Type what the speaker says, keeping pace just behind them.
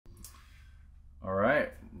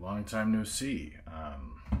long time no see.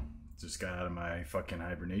 Just got out of my fucking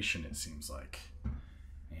hibernation, it seems like.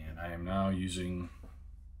 And I am now using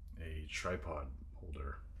a tripod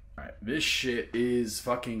holder. Alright, this shit is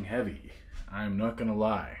fucking heavy. I'm not gonna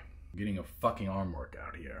lie. I'm getting a fucking arm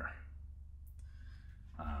workout here.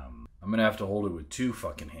 I'm gonna have to hold it with two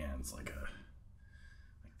fucking hands, like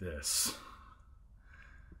this.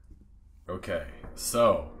 Okay,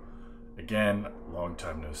 so again, long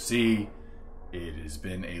time no see. It has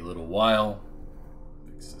been a little while.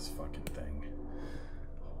 Fix this fucking thing.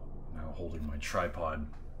 Now holding my tripod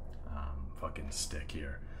fucking stick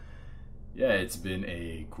here. Yeah, it's been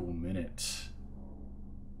a cool minute.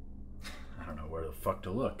 I don't know where the fuck to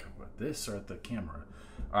look. At this or at the camera?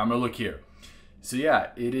 I'm gonna look here. So yeah,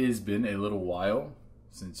 it has been a little while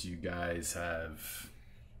since you guys have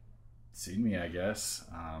seen me, I guess.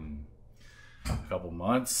 A couple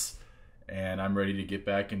months, and I'm ready to get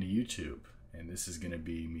back into YouTube. And this is gonna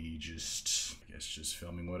be me just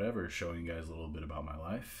filming whatever, showing you guys a little bit about my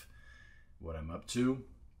life, what I'm up to,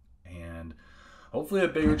 and hopefully a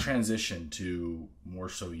bigger transition to more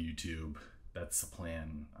so YouTube. That's the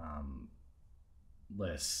plan.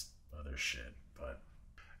 Less other shit, but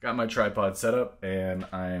got my tripod set up, and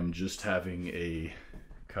I am just having a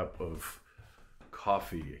cup of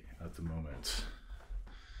coffee at the moment.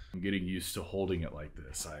 I'm getting used to holding it like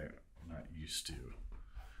this. I'm not used to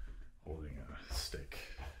holding a stick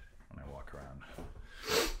when I walk around.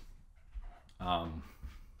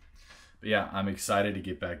 But yeah, I'm excited to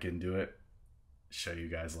get back into it. Show you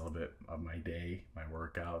guys a little bit of my day, my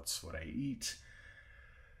workouts, what I eat.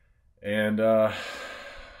 And yeah,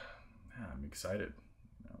 I'm excited.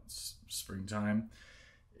 You know, it's springtime.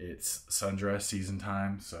 It's sundress season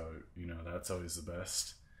time, so you know that's always the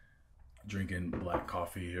best. Drinking black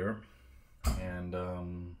coffee here, and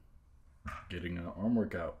getting an arm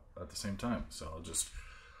workout at the same time. So I'll just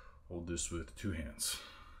hold this with two hands.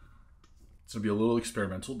 It's gonna be a little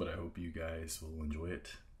experimental, but I hope you guys will enjoy it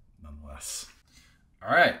nonetheless.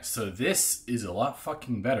 All right, so this is a lot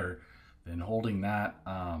fucking better than holding that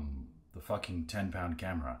the fucking 10-pound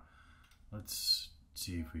camera. Let's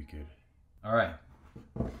see if we could. All right,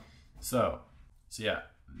 so yeah,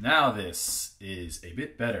 now this is a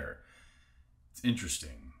bit better. It's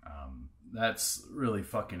interesting. That's really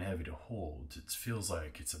fucking heavy to hold. It feels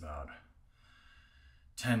like it's about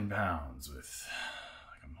 10 pounds with,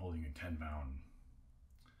 like I'm holding a 10-pound,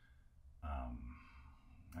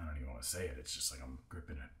 I don't even want to say it. It's just like I'm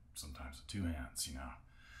gripping it sometimes with two hands, you know.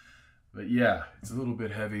 But yeah, it's a little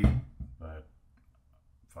bit heavy, but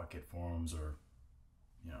fuck it, forearms or,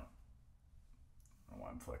 you know, I don't know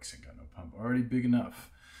why I'm flexing, got no pump. Already big enough.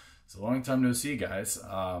 It's a long time no see, guys.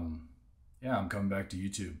 Yeah, I'm coming back to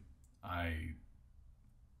YouTube. I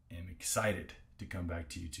am excited to come back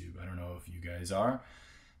to YouTube. I don't know if you guys are,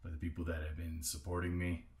 but the people that have been supporting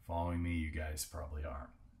me, following me, you guys probably are.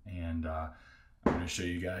 And I'm going to show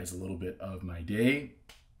you guys a little bit of my day,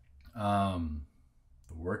 the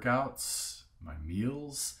workouts, my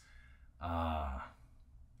meals,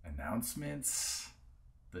 announcements,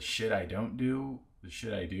 the shit I don't do, the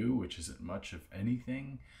shit I do, which isn't much of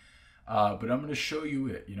anything. But I'm going to show you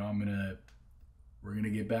it. You know, we're going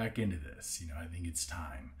to get back into this. You know, I think it's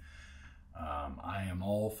time. I am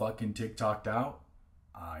all fucking TikToked out.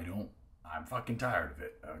 I'm fucking tired of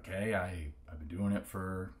it. Okay. I've been doing it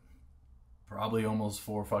for probably almost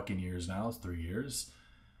 4 fucking years now. It's 3 years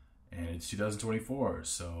and it's 2024.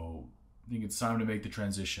 So I think it's time to make the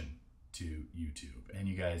transition to YouTube, and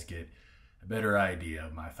you guys get a better idea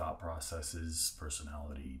of my thought processes,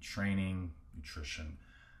 personality, training, nutrition,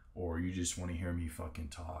 or you just want to hear me fucking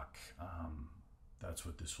talk. That's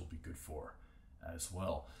what this will be good for as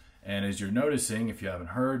well. And as you're noticing, if you haven't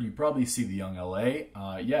heard, you probably see the YoungLA.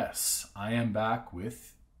 Yes, I am back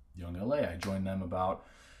with YoungLA. I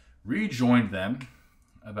rejoined them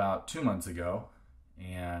about 2 months ago.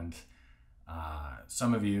 And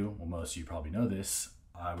some of you, well, most of you probably know this,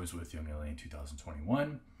 I was with YoungLA in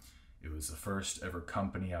 2021. It was the first ever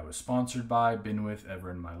company I was sponsored by, been with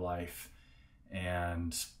ever in my life.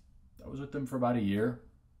 And I was with them for about a year,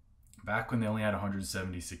 back when they only had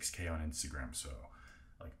 176K on Instagram. So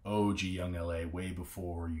like OG YoungLA, way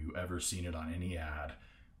before you ever seen it on any ad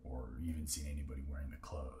or even seen anybody wearing the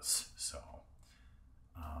clothes. So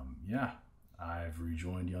yeah, I've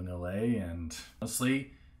rejoined YoungLA, and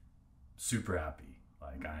honestly, super happy.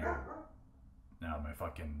 Like now my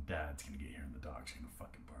fucking dad's gonna get here and the dog's gonna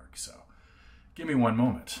fucking bark. So give me one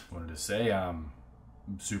moment. Wanted to say I'm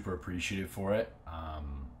super appreciative for it.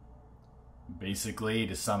 Basically,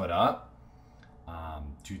 to sum it up,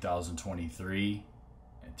 2023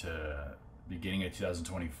 to beginning of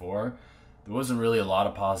 2024, there wasn't really a lot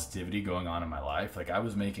of positivity going on in my life. Like I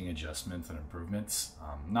was making adjustments and improvements,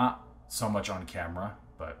 not so much on camera,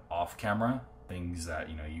 but off camera, things that,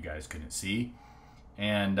 you know, you guys couldn't see.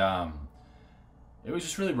 And it was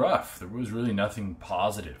just really rough. There was really nothing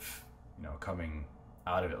positive, you know, coming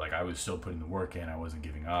out of it. Like I was still putting the work in, I wasn't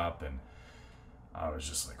giving up, and I was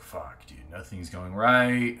just like, fuck, dude, nothing's going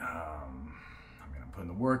right. I'm putting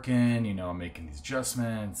the work in, you know, I'm making these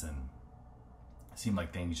adjustments, and it seemed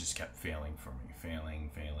like things just kept failing for me, failing.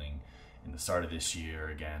 In the start of this year,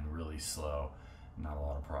 again, really slow, not a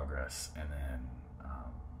lot of progress. And then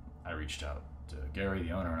I reached out to Gary,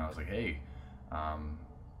 the owner, and I was like, hey,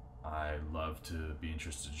 I'd love to be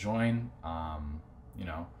interested to join. You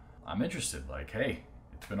know, I'm interested. Like, hey,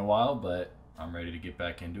 it's been a while, but I'm ready to get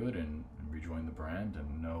back into it and rejoin the brand,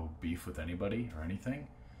 and no beef with anybody or anything.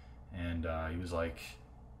 And he was like,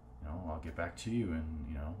 you know, I'll get back to you. And,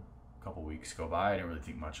 you know, a couple weeks go by. I didn't really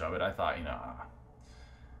think much of it. I thought, you know,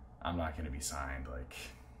 I'm not going to be signed. Like,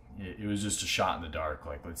 it was just a shot in the dark.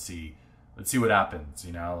 Like, let's see what happens.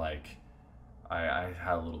 You know, like I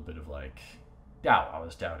had a little bit of like doubt. I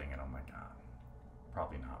was doubting it. I'm like,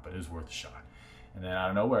 probably not, but it was worth a shot. And then out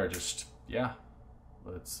of nowhere, just, yeah,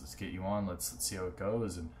 let's get you on. Let's see how it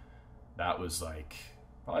goes. And that was like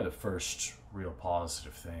probably the first real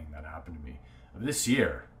positive thing that happened to me of this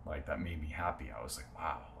year. Like that made me happy. I was like,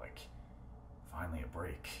 wow, like finally a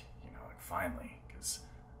break, you know, like finally, because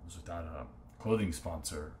I was without a clothing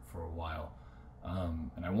sponsor for a while.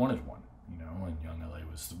 And I wanted one, you know, and YoungLA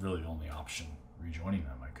was really the only option rejoining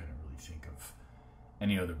them. I couldn't really think of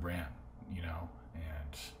any other brand, you know,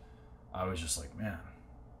 and I was just like, man,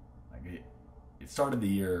 like it started the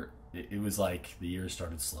year, it was like the year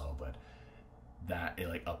started slow, but that it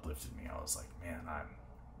like uplifted me. I was like, man, I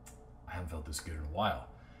haven't felt this good in a while,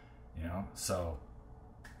 you know? So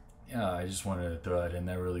yeah, I just wanted to throw that in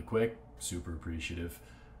there really quick. Super appreciative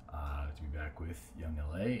to be back with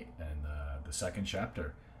YoungLA and the second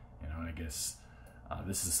chapter, you know. And I guess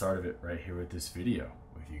this is the start of it right here with this video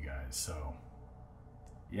with you guys. So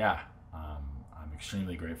yeah, I'm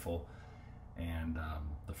extremely grateful. And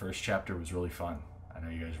the first chapter was really fun. I know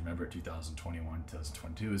you guys remember 2021,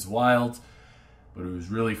 2022 is wild, but it was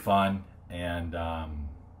really fun. And I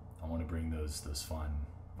want to bring those fun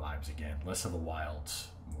vibes again. Less of the wild,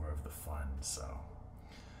 more of the fun. So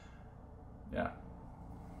yeah.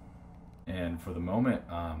 And for the moment,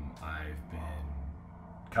 I've been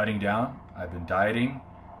cutting down. I've been dieting,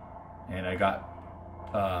 and I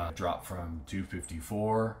got dropped from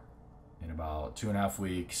 254 in about 2.5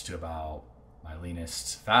 weeks to about my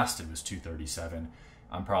leanest fasted was 237.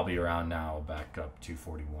 I'm probably around now back up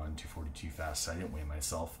 241, 242 fasted. I didn't weigh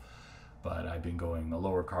myself, but I've been going a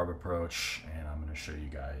lower carb approach, and I'm going to show you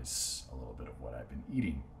guys a little bit of what I've been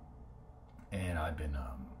eating. And I've been,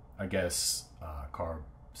 I guess, carb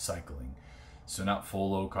cycling. So not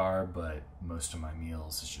full low carb, but most of my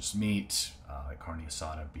meals is just meat, like carne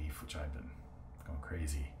asada, beef, which I've been going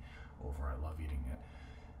crazy over. I love eating it.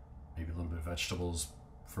 Maybe a little bit of vegetables,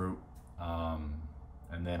 fruit.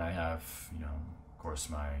 And then I have, you know, of course,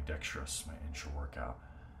 my dextrose, my intra-workout,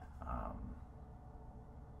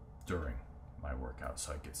 during my workout,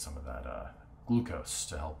 so I get some of that glucose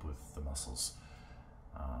to help with the muscles.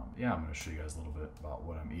 Yeah, I'm going to show you guys a little bit about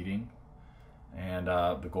what I'm eating. And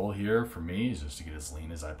the goal here for me is just to get as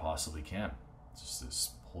lean as I possibly can. Just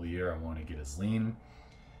this whole year, I want to get as lean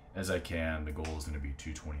as I can. The goal is going to be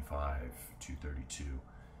 225, 232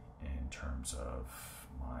 in terms of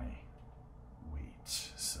my weight.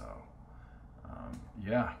 So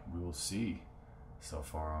yeah, we will see. So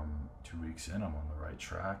far I'm 2 weeks in, I'm on the right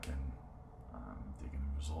track, and I'm digging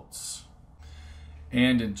the results.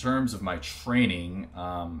 And in terms of my training,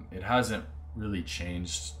 it hasn't really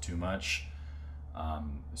changed too much,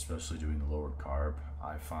 especially doing the lower carb.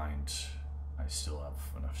 I find I still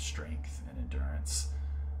have enough strength and endurance,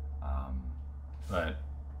 but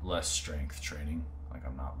less strength training. Like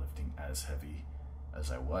I'm not lifting as heavy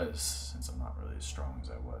as I was, since I'm not really as strong as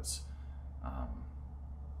I was.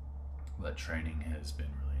 But training has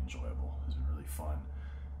been really enjoyable, has been really fun.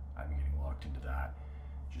 I've been getting locked into that,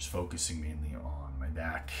 just focusing mainly on my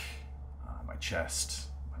back, my chest,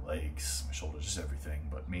 my legs, my shoulders, just everything,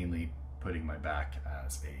 but mainly putting my back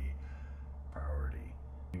as a priority.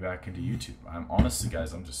 Back into YouTube. I'm honestly,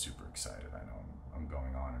 guys, I'm just super excited. I know I'm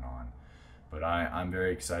going on and on, but I'm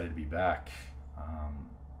very excited to be back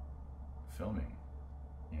filming,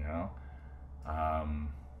 you know.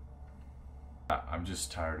 I'm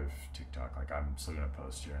just tired of TikTok. Like, I'm still gonna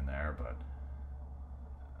post here and there, but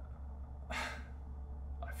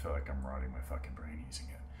I feel like I'm rotting my fucking brain using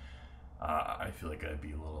it. I feel like I'd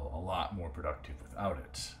be a lot more productive without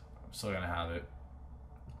it. I'm still gonna have it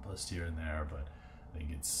list here and there, but I think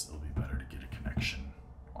it'll be better to get a connection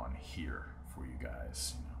on here for you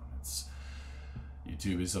guys. You know, and it's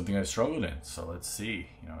YouTube is something I struggled in, so let's see.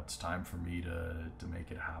 You know, it's time for me to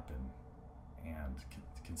make it happen, and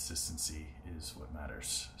consistency is what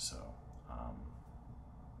matters. So,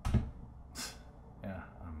 yeah,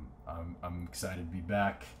 I'm excited to be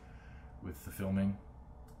back with the filming.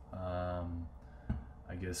 I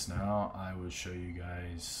guess now I will show you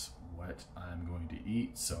guys what I'm going to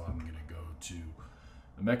eat. So I'm gonna go to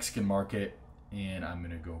the Mexican market and I'm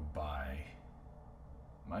gonna go buy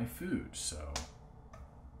my food. So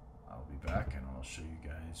I'll be back and I'll show you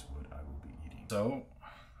guys what I will be eating. So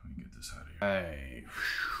let me get this out of here. Hey.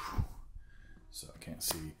 So I can't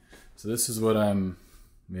see. So this is what I'm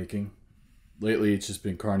making. Lately it's just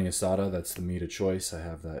been carne asada. That's the meat of choice. I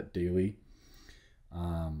have that daily.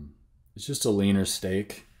 It's just a leaner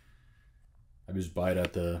steak. I just buy it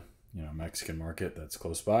at the Mexican market that's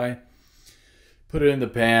close by. Put it in the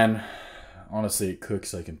pan. Honestly, it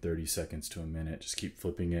cooks like in 30 seconds to a minute. Just keep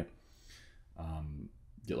flipping it.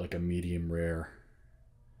 Get like a medium rare.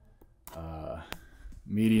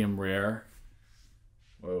 Medium rare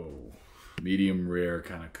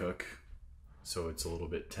kind of cook. So it's a little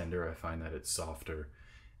bit tender. I find that it's softer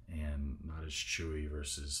and not as chewy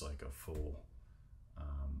versus like a full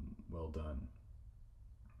well done.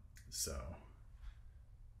 So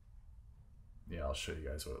yeah, I'll show you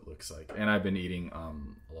guys what it looks like. And I've been eating a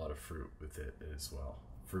lot of fruit with it as well.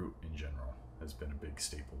 Fruit in general has been a big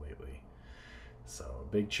staple lately. So a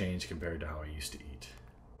big change compared to how I used to eat.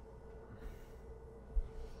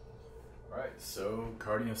 All right, so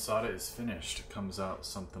carne asada is finished. It comes out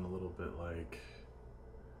something a little bit like,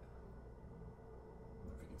 I don't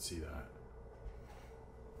know if you can see that.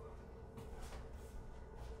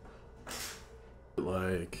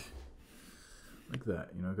 Like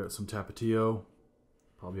that, you know, got some tapatio,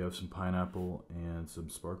 probably have some pineapple and some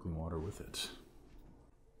sparkling water with it.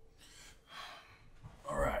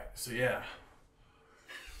 All right, so yeah,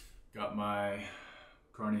 got my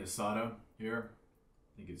carne asada here.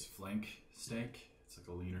 I think it's flank steak. It's like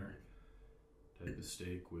a leaner type of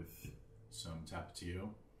steak with some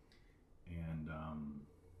tapatio and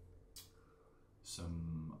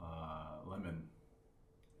some lemon.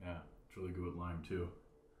 Yeah, it's really good with lime too.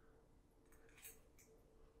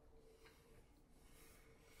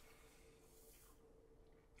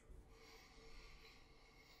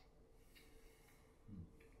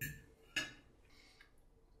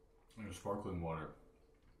 And sparkling water.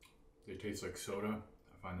 They taste like soda.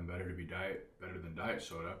 I find them better than diet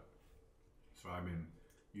soda. So I've been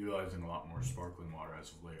utilizing a lot more sparkling water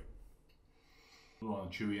as of late. A little on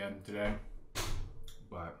the chewy end today,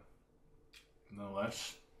 but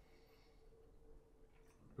nonetheless,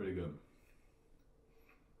 pretty good.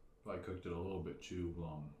 Probably cooked it a little bit too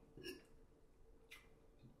long.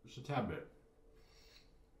 Just a tad bit.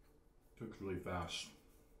 Cooked really fast.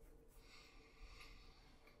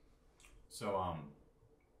 So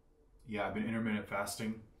yeah, I've been intermittent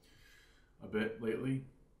fasting a bit lately.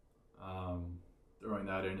 Throwing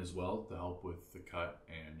that in as well to help with the cut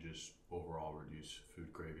and just overall reduce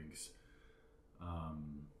food cravings.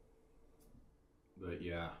 But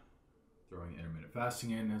yeah, throwing intermittent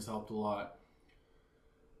fasting in has helped a lot.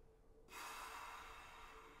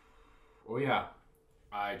 Oh yeah,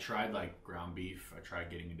 I tried like ground beef. I tried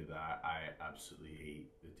getting into that. I absolutely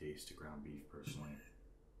hate the taste of ground beef personally.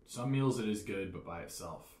 Some meals it is good, but by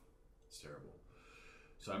itself, it's terrible.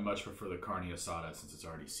 So I much prefer the carne asada since it's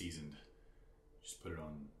already seasoned. Just put it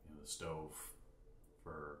on the stove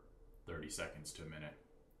for 30 seconds to a minute.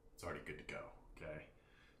 It's already good to go, okay?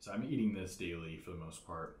 So I'm eating this daily for the most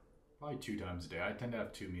part, probably 2 times a day. I tend to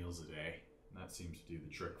have 2 meals a day, and that seems to do the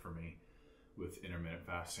trick for me with intermittent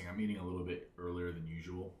fasting. I'm eating a little bit earlier than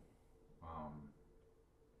usual.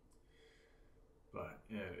 But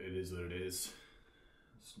yeah, it is what it is.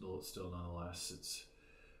 Still nonetheless,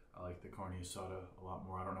 I like the carne asada a lot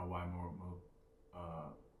more. I don't know why more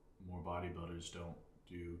bodybuilders don't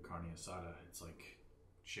do carne asada. It's like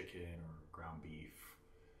chicken or ground beef.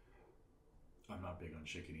 I'm not big on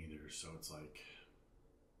chicken either, so it's like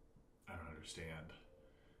I don't understand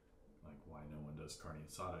like why no one does carne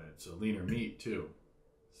asada. It's a leaner meat too,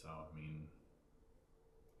 so I mean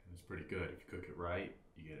it's pretty good if you cook it right.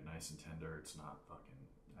 You get it nice and tender. It's not fucking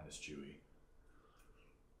as chewy.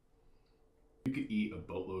 You could eat a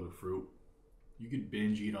boatload of fruit. You could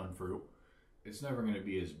binge eat on fruit. It's never going to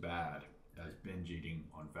be as bad as binge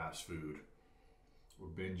eating on fast food or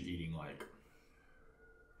binge eating like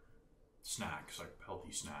snacks, like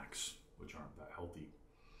healthy snacks, which aren't that healthy.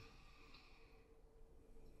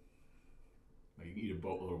 Like you can eat a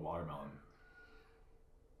boatload of watermelon.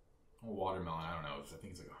 Well, watermelon, I don't know. I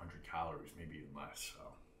think it's like 100 calories, maybe even less. So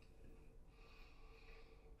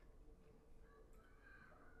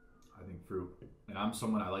I think fruit. And I'm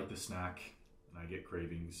someone, I like to snack, and I get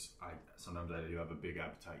cravings. Sometimes I do have a big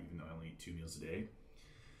appetite, even though I only eat 2 meals a day.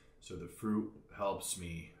 So the fruit helps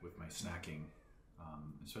me with my snacking,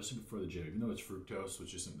 especially before the gym. Even though it's fructose,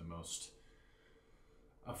 which isn't the most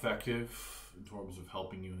effective in terms of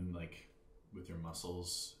helping you in like with your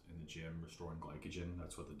muscles in the gym, restoring glycogen.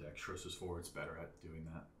 That's what the dextrose is for. It's better at doing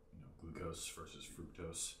that, you know, glucose versus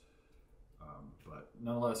fructose. But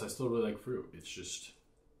nonetheless, I still really like fruit.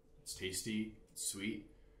 It's tasty, it's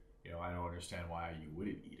sweet. You know, I don't understand why you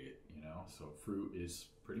wouldn't eat it, you know? So fruit is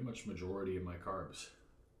pretty much majority of my carbs.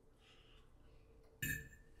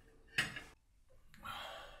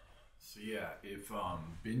 So yeah, if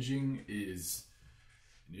binging is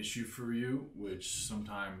an issue for you, which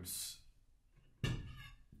sometimes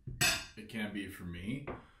it can be for me,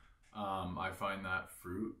 I find that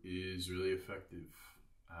fruit is really effective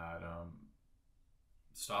at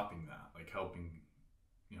stopping that, like helping,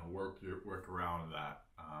 you know, work around that.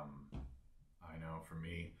 I know for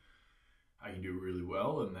me, I can do really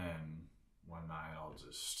well, and then one night I'll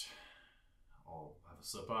have a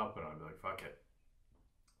slip up, and I'll be like, fuck it,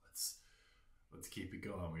 let's keep it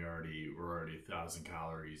going. We're already 1,000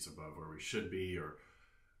 calories above where we should be, or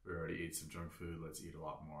we already ate some junk food. Let's eat a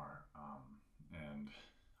lot more. And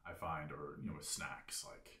I find, or you know, with snacks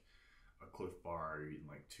like a Cliff Bar, you're eating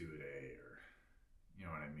like 2 a day, or you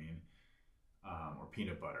know what I mean, or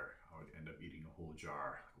peanut butter. I would end up eating a whole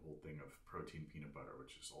jar, a whole thing of protein peanut butter,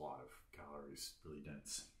 which is a lot of calories, really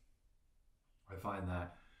dense. I find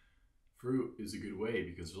that fruit is a good way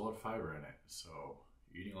because there's a lot of fiber in it. So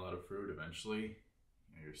eating a lot of fruit, eventually,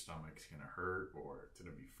 you know, your stomach's gonna hurt, or it's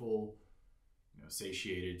gonna be full, you know,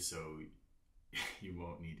 satiated, so you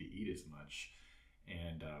won't need to eat as much.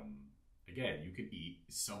 And again, you could eat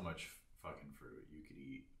so much fucking fruit. You could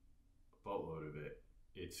eat a boatload of it.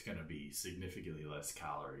 It's gonna be significantly less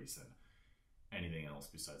calories than anything else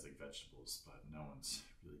besides like vegetables, but no one's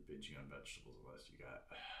really binging on vegetables unless you got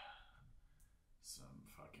some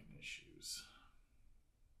fucking issues.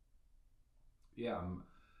 Yeah, I'm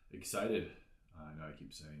excited. I know I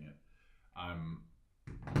keep saying it. I'm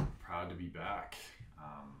proud to be back.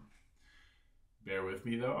 Bear with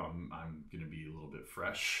me though. I'm gonna be a little bit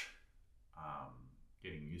fresh.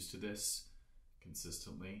 Getting used to this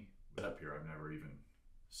consistently. Up here, I've never even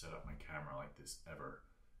set up my camera like this ever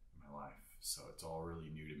in my life, so it's all really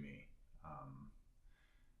new to me. I've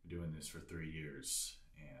been doing this for 3 years,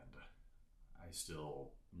 and I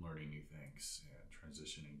still am learning new things and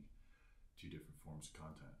transitioning to different forms of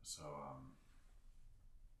content. So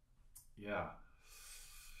yeah,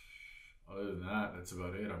 other than that, that's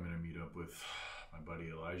about it. I'm gonna meet up with my buddy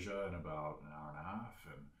Elijah in about an hour and a half,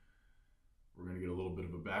 and we're gonna get a little bit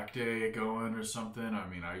of a back day going or something. I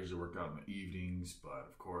mean, I usually work out in the evenings, but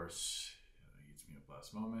of course, it gets me up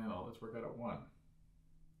last moment. Oh, let's work out at 1.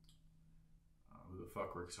 Who the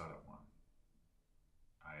fuck works out at 1?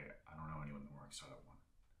 I don't know anyone that works out at 1.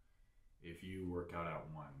 If you work out at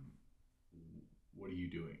 1, what are you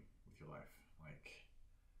doing with your life? Like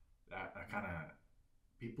that kind of,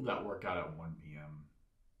 people that work out at 1 p.m.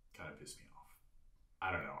 kind of piss me off.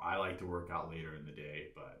 I don't know. I like to work out later in the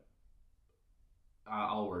day, but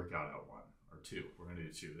I'll work out at 1 or 2. We're gonna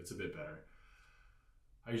do 2. That's a bit better.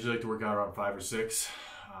 I usually like to work out around 5 or 6.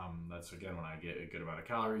 That's again when I get a good amount of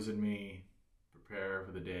calories in me, prepare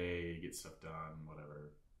for the day, get stuff done,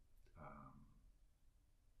 whatever.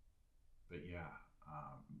 But yeah,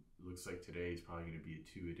 it looks like today is probably gonna be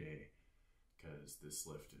a 2 a day because this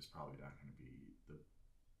lift is probably not gonna be the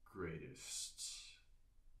greatest,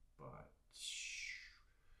 but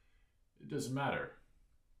it doesn't matter.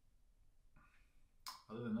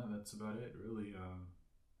 Other than that, that's about it, really.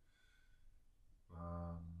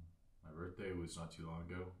 My birthday was not too long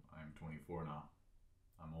ago. I'm 24 now.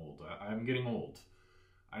 I'm old. I'm getting old.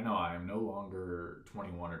 I know I am no longer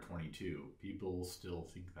 21 or 22. People still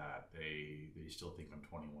think that. They still think I'm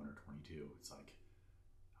 21 or 22. It's like,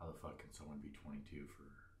 how the fuck can someone be 22 for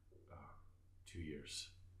 2 years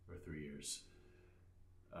or 3 years?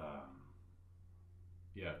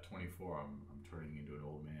 Yeah, 24. I'm turning into an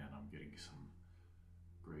old man. I'm getting some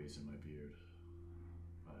grays in my beard.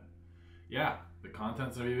 But yeah, the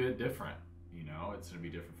content's gonna be a bit different. You know, it's gonna be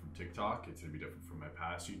different from TikTok. It's gonna be different from my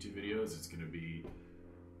past YouTube videos. It's gonna be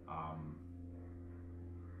a whole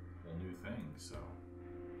new thing. So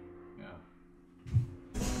yeah.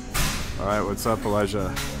 All right, what's up,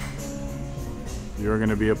 Elijah? You're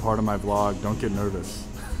gonna be a part of my vlog. Don't get nervous.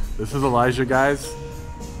 This is Elijah, guys.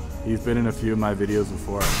 He's been in a few of my videos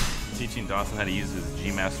before. Teaching Dawson how to use his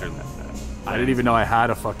G Master. I didn't even know I had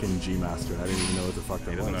a fucking G Master. I didn't even know what the fuck that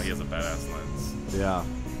was. He doesn't know he has a badass lens. Yeah.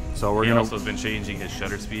 So we're he gonna. also has been changing his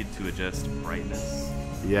shutter speed to adjust brightness.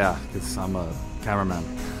 Yeah, because I'm a cameraman.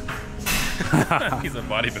 He's a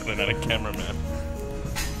bodybuilder, not a cameraman.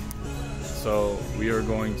 So we are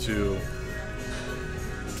going to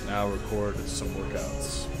now record some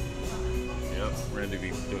workouts. Yep, we're gonna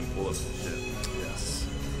be doing pull-ups and shit. Yes.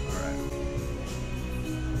 All right.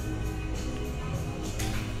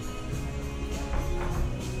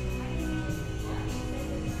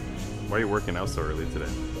 Why are you working out so early today?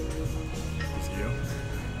 It's you.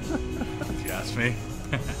 You asked me.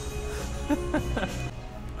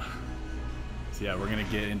 So yeah, we're gonna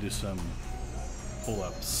get into some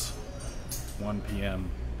pull-ups. 1 p.m.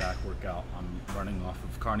 back workout. I'm running off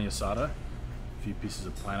of carne asada, a few pieces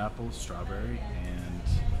of pineapple, strawberry, and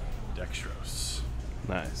dextrose.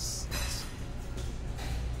 Nice.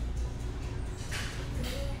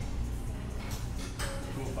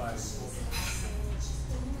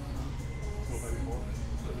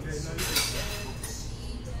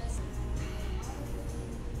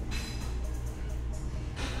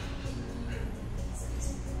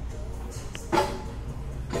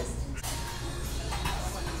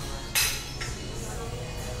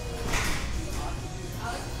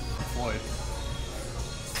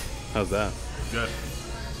 How's that? Good.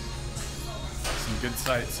 Some good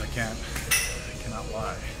sights. I cannot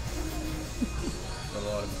lie. Got a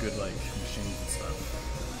lot of good like machines and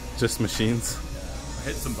stuff. Just machines? I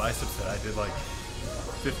hit some biceps that I did like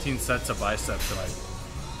 15 sets of biceps and like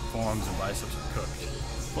forearms and biceps are cooked.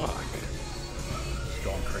 Fuck. Just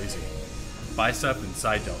going crazy. Bicep and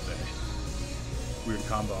side delt day. Weird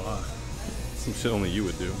combo, huh? Some shit only you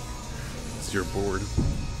would do. It's your board.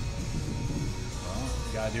 Well,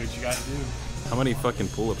 you gotta do what you gotta do. How many fucking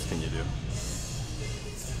pull-ups can you do?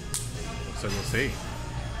 So we'll see.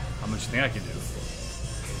 How much do you think I can do?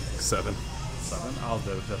 7. 7? I'll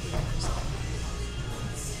definitely do 7.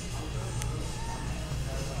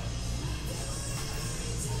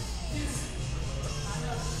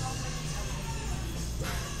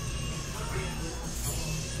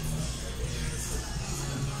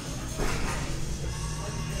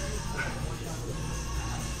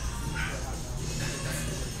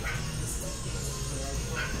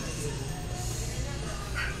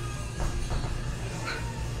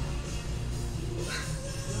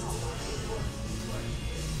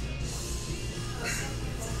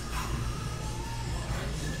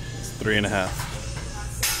 It's 3.5.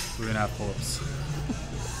 3.5 pull-ups.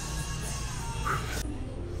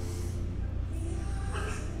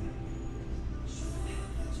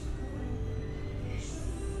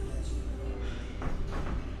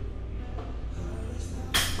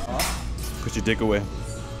 Put your dick away. And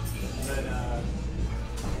then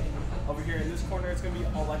over here in this corner, it's gonna be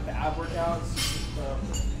all like the ab workouts. So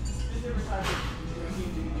different types of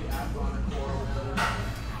routines you can do abs on or core or whatever.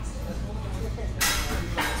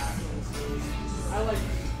 I like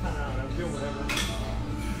I don't know, doing whatever.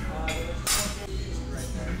 Right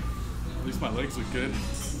there. At least my legs look good.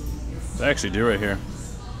 They actually do right here.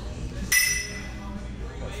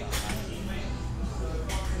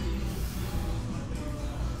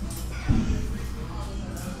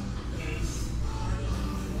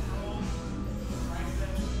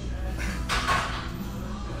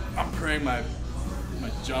 I'm praying my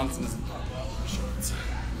Johnson doesn't pop out my shorts.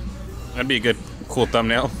 That'd be a good, cool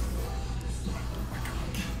thumbnail.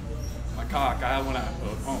 My cock, I have one at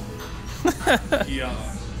home. He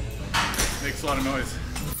makes a lot of noise,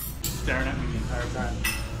 staring at me the entire time.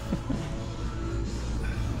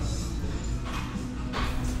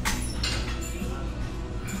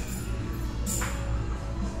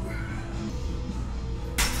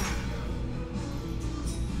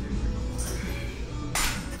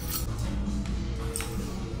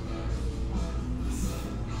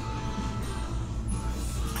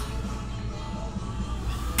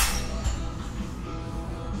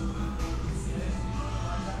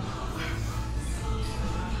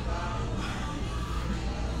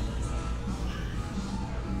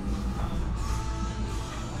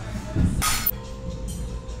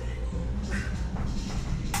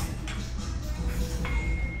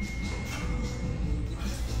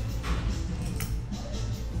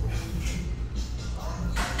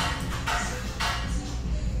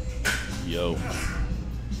 Yo.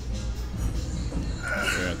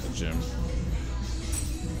 We're at the gym.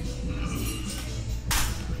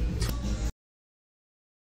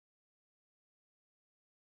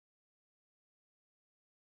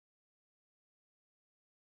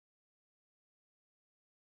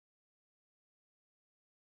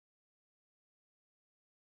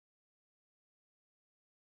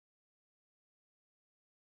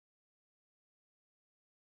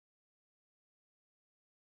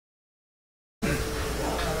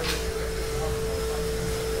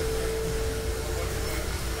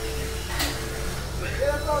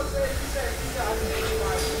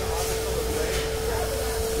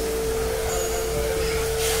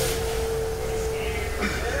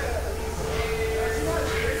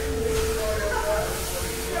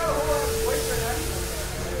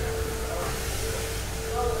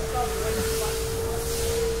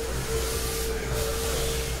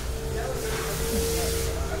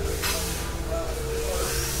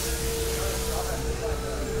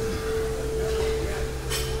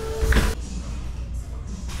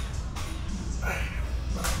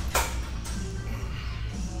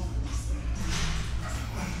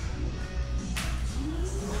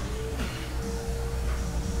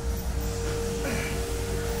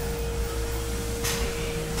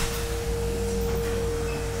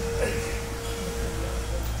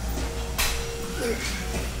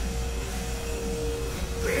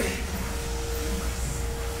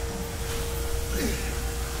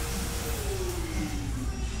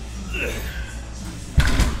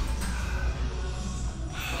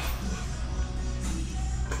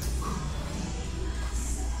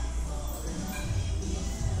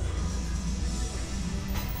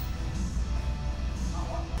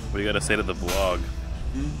 What do you gotta say to the vlog?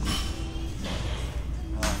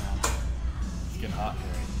 It's getting hot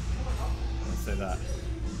here. Let's say that.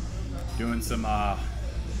 Doing some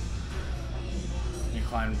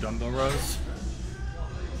incline dumbbell rows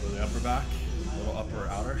for the upper back, a little upper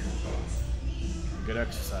outer. Good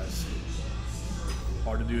exercise.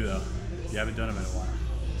 Hard to do though. You haven't done them in a while.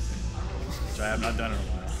 Which I have not done in a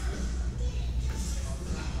while.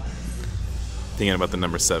 Thinking about the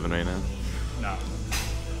number 7 right now. No.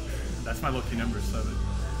 That's my lucky number, 7.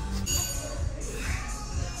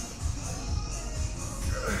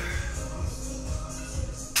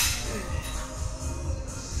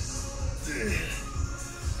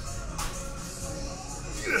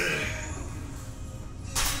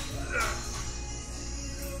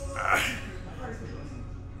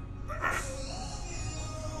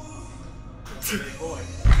 Big boy.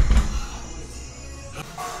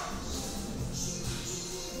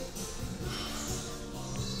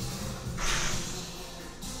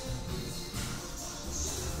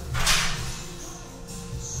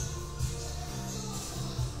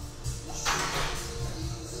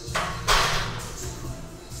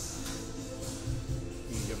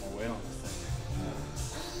 You can get more weight on this thing.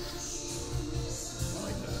 I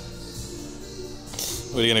like that.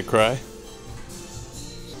 What, are you gonna cry?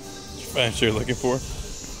 Did you find what you were looking for?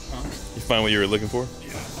 Huh? You find what you were looking for?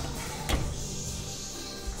 Yeah.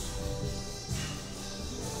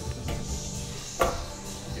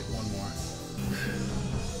 Get one more.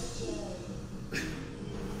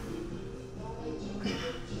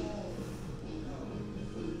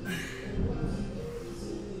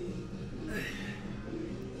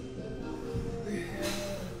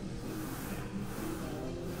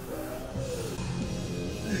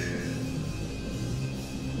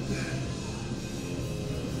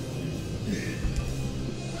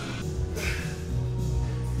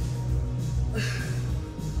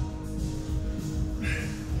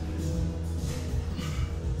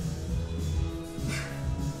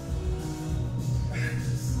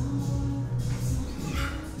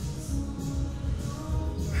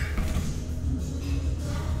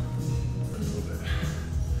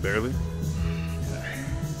 Barely? Yeah.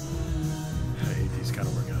 I hate these kind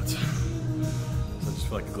of workouts. So I just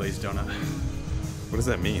feel like a glazed donut. What does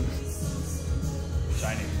that mean?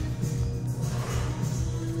 Shiny.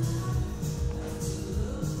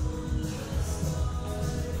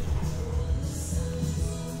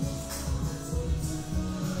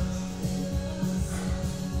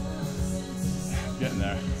 Getting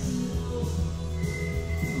there.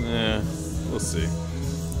 Yeah, we'll see. A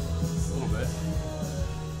little bit.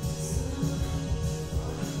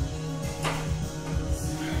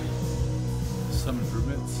 Some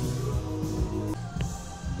improvements.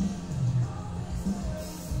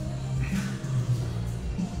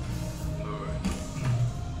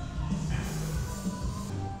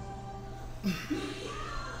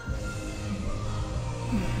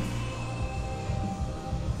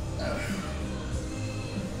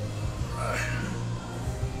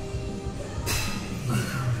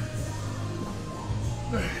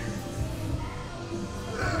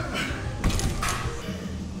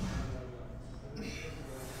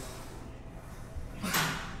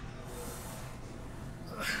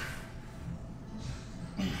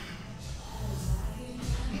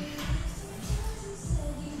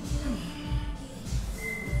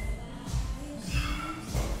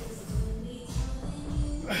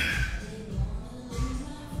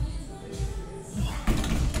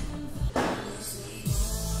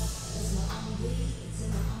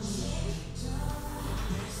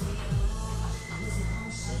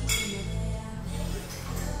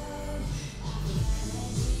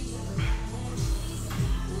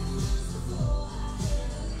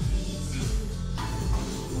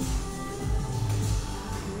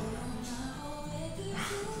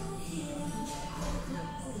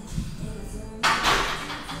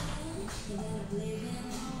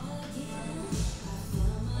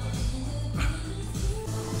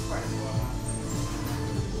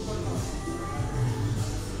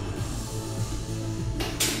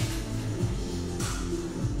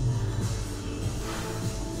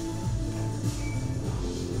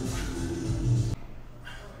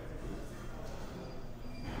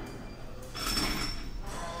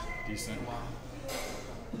 decent.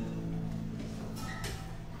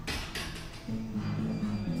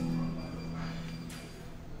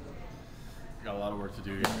 Got a lot of work to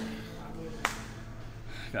do here.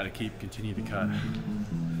 Got to continue to cut.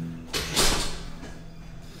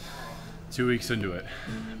 2 weeks into it,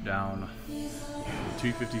 I'm down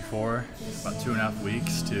 254, about 2.5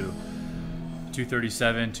 weeks to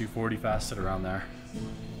 237, 240 fasted, around there.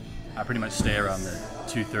 I pretty much stay around the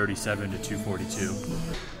 237 to 242.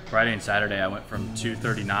 Friday and Saturday I went from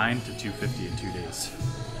 239 to 250 in 2 days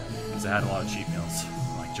because I had a lot of cheat meals,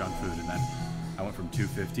 like junk food, and then I went from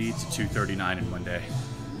 250 to 239 in 1 day.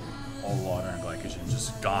 All the water and glycogen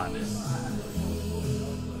just gone.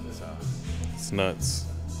 So It's nuts.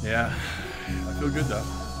 yeah, I feel good though,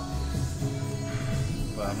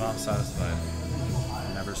 but I'm not satisfied.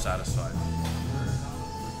 I'm never satisfied.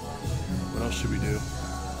 What else should we do?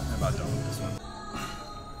 I'm about done with this one.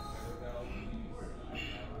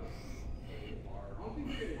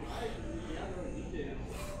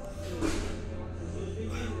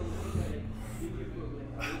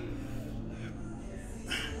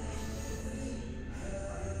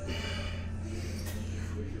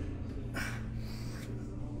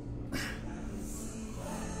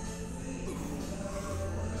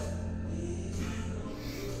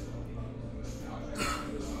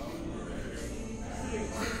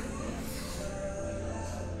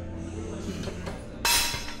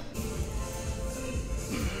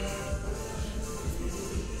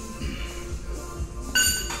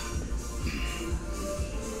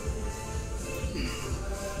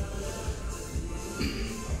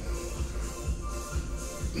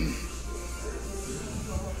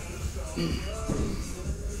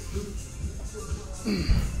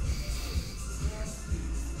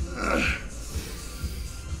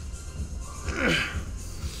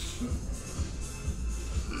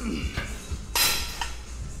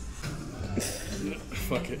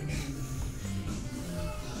 Fuck it.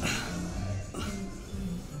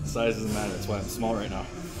 Size doesn't matter, that's why I'm small right now.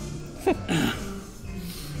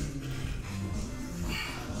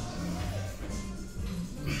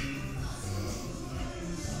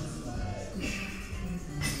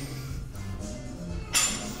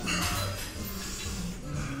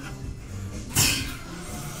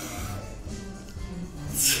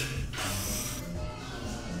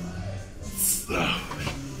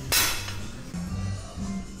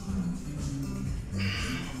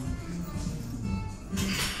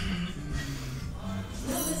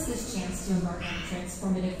 To embark on a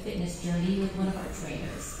transformative fitness journey with one of our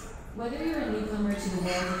trainers. Whether you're a newcomer to the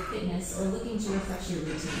world of fitness or looking to refresh your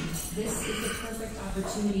routine, this is the perfect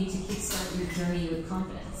opportunity to kickstart your journey with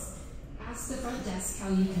confidence. Ask the front desk how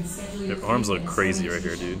you can schedule your Your arms look crazy right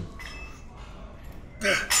here, dude.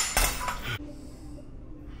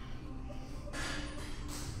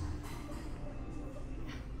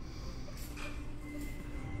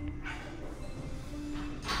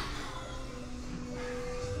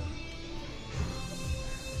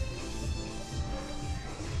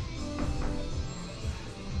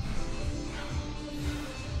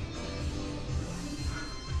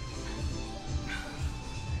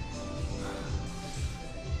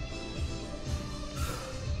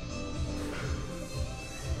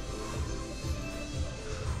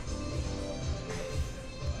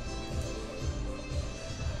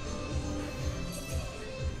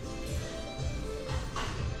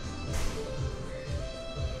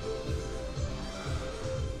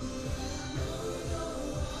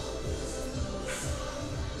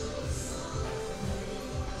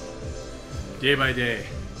 Day by day,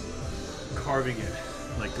 carving it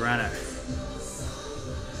like granite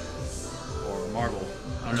or marble.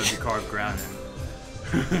 I don't know if you carve granite.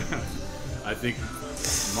 I think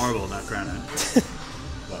marble, not granite.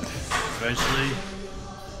 But eventually,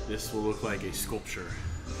 this will look like a sculpture.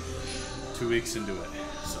 2 weeks into it,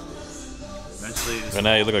 so eventually, Right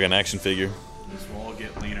now you look like an action figure. this will all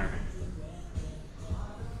get leaner.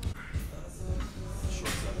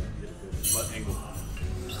 Butt angle.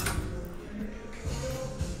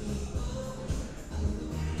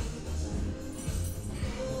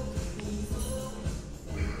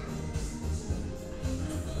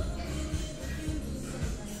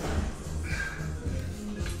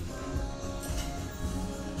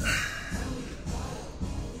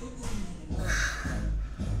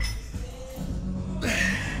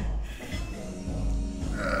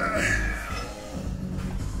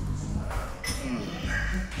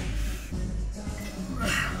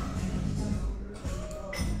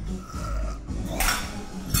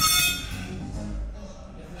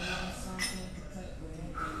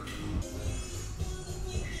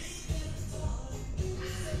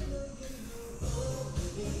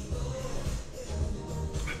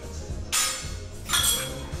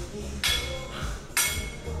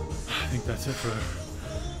 that's it for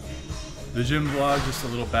the gym vlog. Just a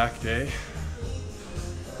little back day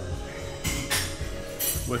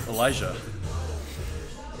with Elijah.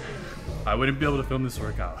 I wouldn't be able to film this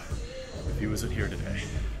workout if he wasn't here today.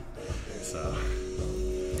 So,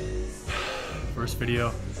 first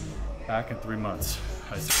video back in 3 months.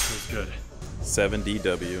 I think it feels good.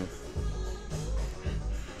 7DW.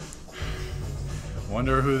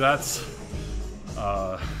 Wonder who that's.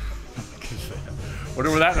 Wonder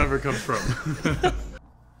where that number comes from.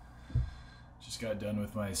 Just got done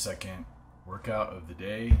with my second workout of the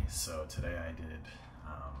day. So today I did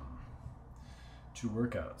 2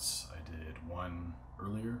 workouts. I did one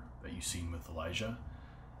earlier that you've seen with Elijah,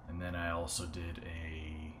 and then I also did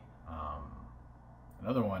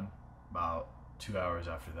another one about 2 hours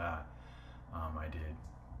after that. I did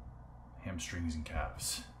hamstrings and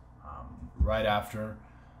calves. Right after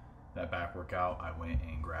that back workout, I went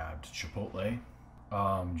and grabbed Chipotle.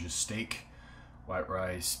 Just steak, white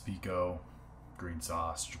rice, pico, green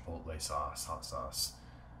sauce, Chipotle sauce, hot sauce.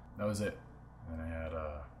 That was it. And then I had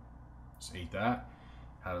just ate that.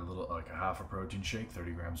 Had a little, like a half a protein shake,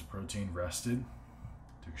 30 grams of protein, rested,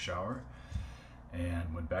 took a shower,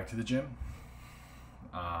 and went back to the gym.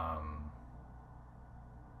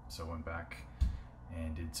 So went back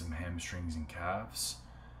and did some hamstrings and calves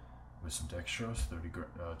with some dextrose,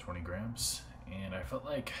 20 grams. And I felt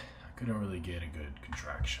like I couldn't really get a good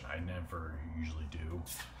contraction. I never usually do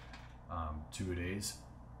 2 a days.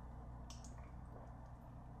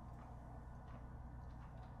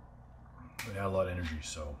 But I had a lot of energy,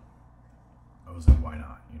 so I was like, why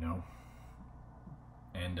not, you know?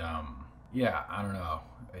 And yeah, I don't know.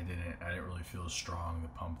 I didn't really feel as strong. The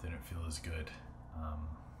pump didn't feel as good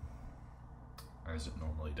as it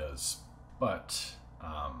normally does. But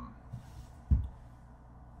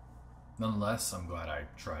nonetheless, I'm glad I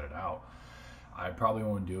tried it out. I probably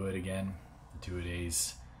won't do it again, the 2 a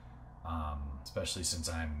days, especially since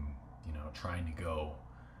I'm, you know, trying to go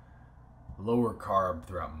lower carb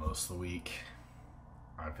throughout most of the week.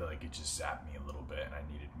 I feel like it just zapped me a little bit, and I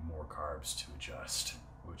needed more carbs to adjust,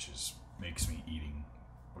 which is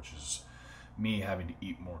me having to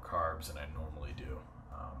eat more carbs than I normally do.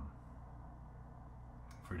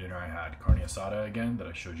 For dinner, I had carne asada again that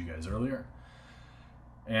I showed you guys earlier,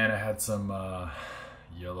 and I had some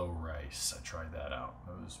yellow rice. I tried that out.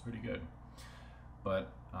 It was pretty good,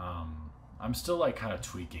 but I'm still like kind of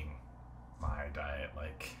tweaking my diet.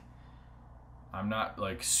 Like, I'm not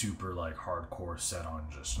like super like hardcore set on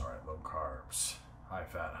just low carbs, high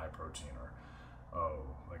fat, high protein, or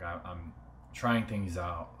like I'm trying things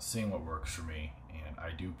out, seeing what works for me. And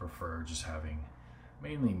I do prefer just having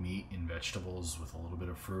mainly meat and vegetables with a little bit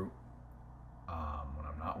of fruit when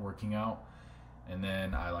I'm not working out. And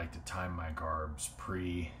then I like to time my carbs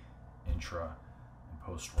pre, intra, and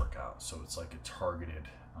post workout, so it's like a targeted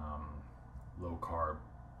low carb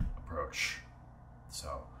approach.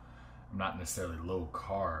 So I'm not necessarily low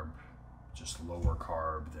carb, just lower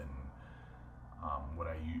carb than what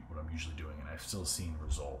I'm usually doing, and I've still seen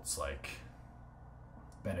results, like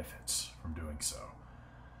benefits from doing so.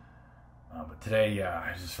 But today, yeah,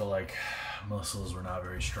 I just feel like muscles were not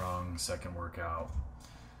very strong. Second workout,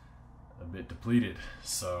 a bit depleted.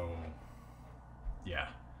 So yeah,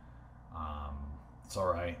 it's all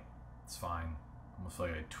right. It's fine. Almost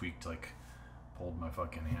like I tweaked, like pulled my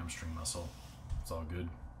fucking hamstring muscle. It's all good.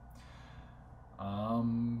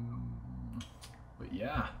 But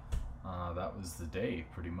yeah, that was the day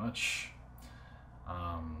pretty much.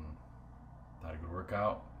 Had a good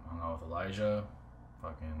workout, hung out with Elijah,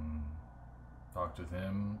 fucking talked with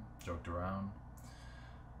him, joked around.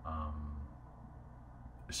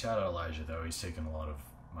 Shout out Elijah though, he's taken a lot of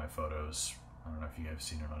my photos. I don't know if you guys have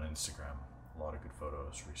seen it on Instagram, a lot of good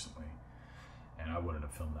photos recently. And I wouldn't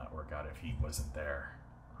have filmed that workout if he wasn't there.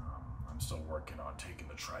 I'm still working on taking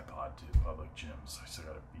the tripod to public gyms. I still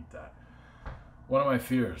gotta beat that. One of my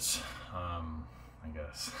fears, I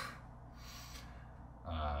guess.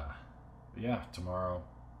 But yeah, tomorrow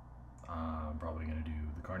I'm probably gonna do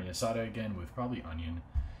the carne asada again with probably onion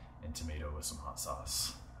and tomato with some hot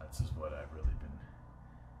sauce. That's just what I've really been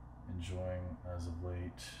enjoying as of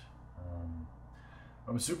late.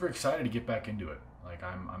 I'm super excited to get back into it. Like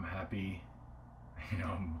I'm happy, you know,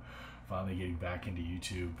 I'm finally getting back into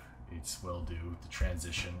YouTube. It's well due. The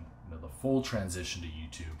transition, you know, the full transition to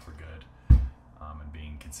YouTube for good, and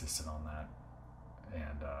being consistent on that,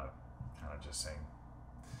 and kind of just saying,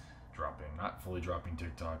 not fully dropping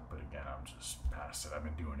TikTok, but again, I'm just past it. I've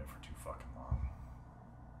been doing it for too fucking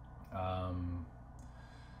long.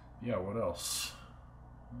 Yeah, what else?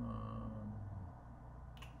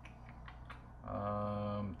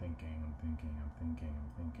 I'm thinking.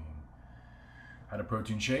 had a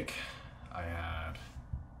protein shake. I had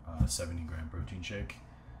a 70-gram protein shake.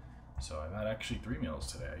 So I've had actually 3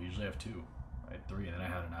 meals today. I usually have 2. I had 3, and then I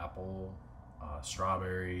had an apple,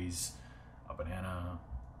 strawberries, a banana,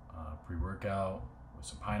 pre-workout, with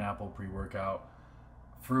some pineapple pre-workout.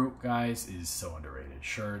 Fruit, guys, is so underrated.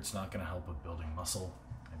 Sure, it's not going to help with building muscle.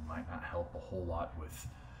 It might not help a whole lot with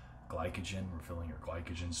glycogen, refilling your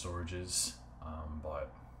glycogen storages.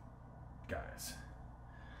 But, guys,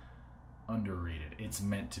 underrated. It's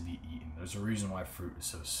meant to be eaten. There's a reason why fruit is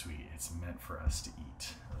so sweet. It's meant for us to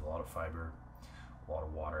eat. There's a lot of fiber, a lot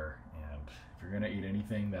of water, and if you're going to eat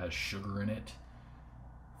anything that has sugar in it,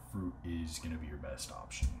 fruit is going to be your best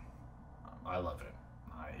option. I love it.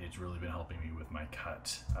 It's really been helping me with my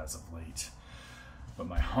cut as of late. But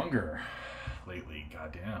my hunger lately,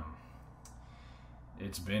 goddamn,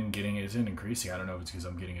 it's been increasing. I don't know if it's because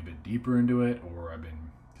I'm getting a bit deeper into it, or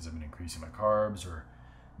because I've been increasing my carbs, or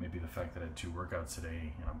maybe the fact that I had 2 workouts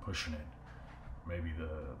today and I'm pushing it. Maybe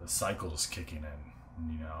the cycle's kicking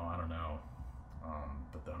in, you know, I don't know.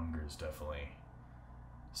 But the hunger is definitely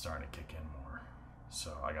starting to kick in more.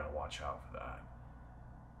 So I gotta watch out for that.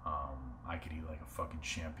 I could eat like a fucking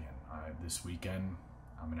champion. This weekend,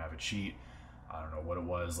 I'm gonna have a cheat. I don't know what it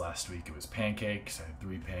was last week. It was pancakes. I had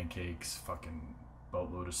 3 pancakes, fucking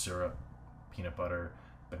boatload of syrup, peanut butter,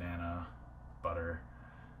 banana, butter,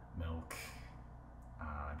 milk.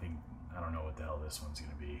 I don't know what the hell this one's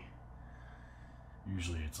gonna be.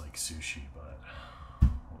 Usually it's like sushi, but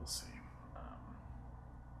we'll see.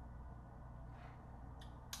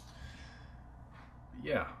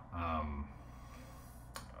 Yeah. I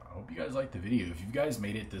hope you guys liked the video. If you guys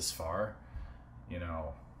made it this far, you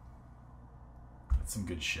know, that's some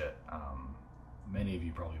good shit. Many of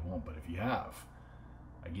you probably won't, but if you have,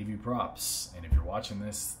 I give you props. And if you're watching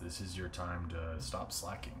this, this is your time to stop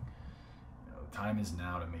slacking. You know, the time is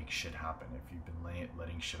now to make shit happen. If you've been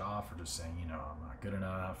letting shit off, or just saying, you know, I'm not good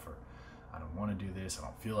enough, or I don't want to do this, I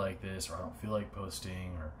don't feel like this, or I don't feel like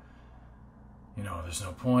posting, or, you know, there's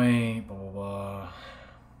no point, blah, blah, blah.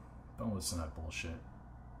 Don't listen to that bullshit.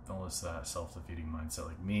 Don't listen to that self-defeating mindset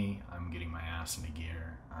like me. I'm getting my ass into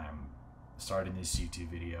gear. I'm starting this YouTube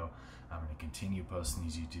video. I'm going to continue posting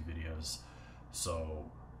these YouTube videos.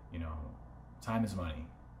 So, you know, time is money,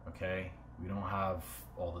 okay? We don't have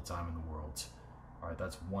all the time in the world. All right,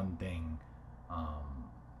 that's one thing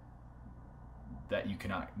that you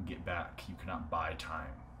cannot get back. You cannot buy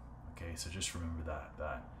time, okay? So just remember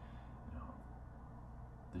that, you know,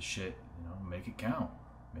 this shit, you know, make it count.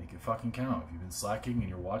 Make it fucking count. If you've been slacking and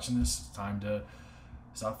you're watching this, it's time to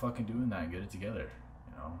stop fucking doing that and get it together,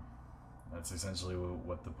 you know? That's essentially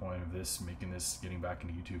what the point of this, getting back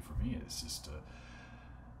into YouTube for me is, just to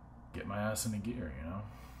get my ass into gear, you know?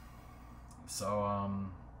 So,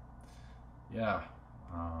 yeah.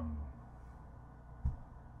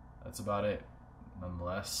 That's about it.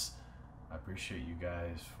 Nonetheless, I appreciate you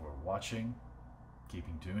guys for watching,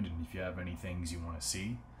 keeping tuned, and if you have any things you want to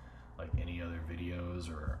see, like any other videos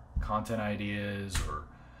or content ideas or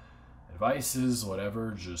advices,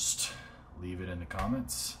 whatever, just leave it in the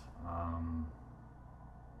comments.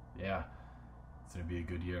 Yeah, it's gonna be a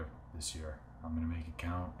good year this year. I'm gonna make it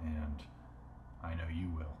count, and I know you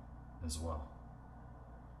will as well.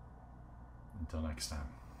 Until next time.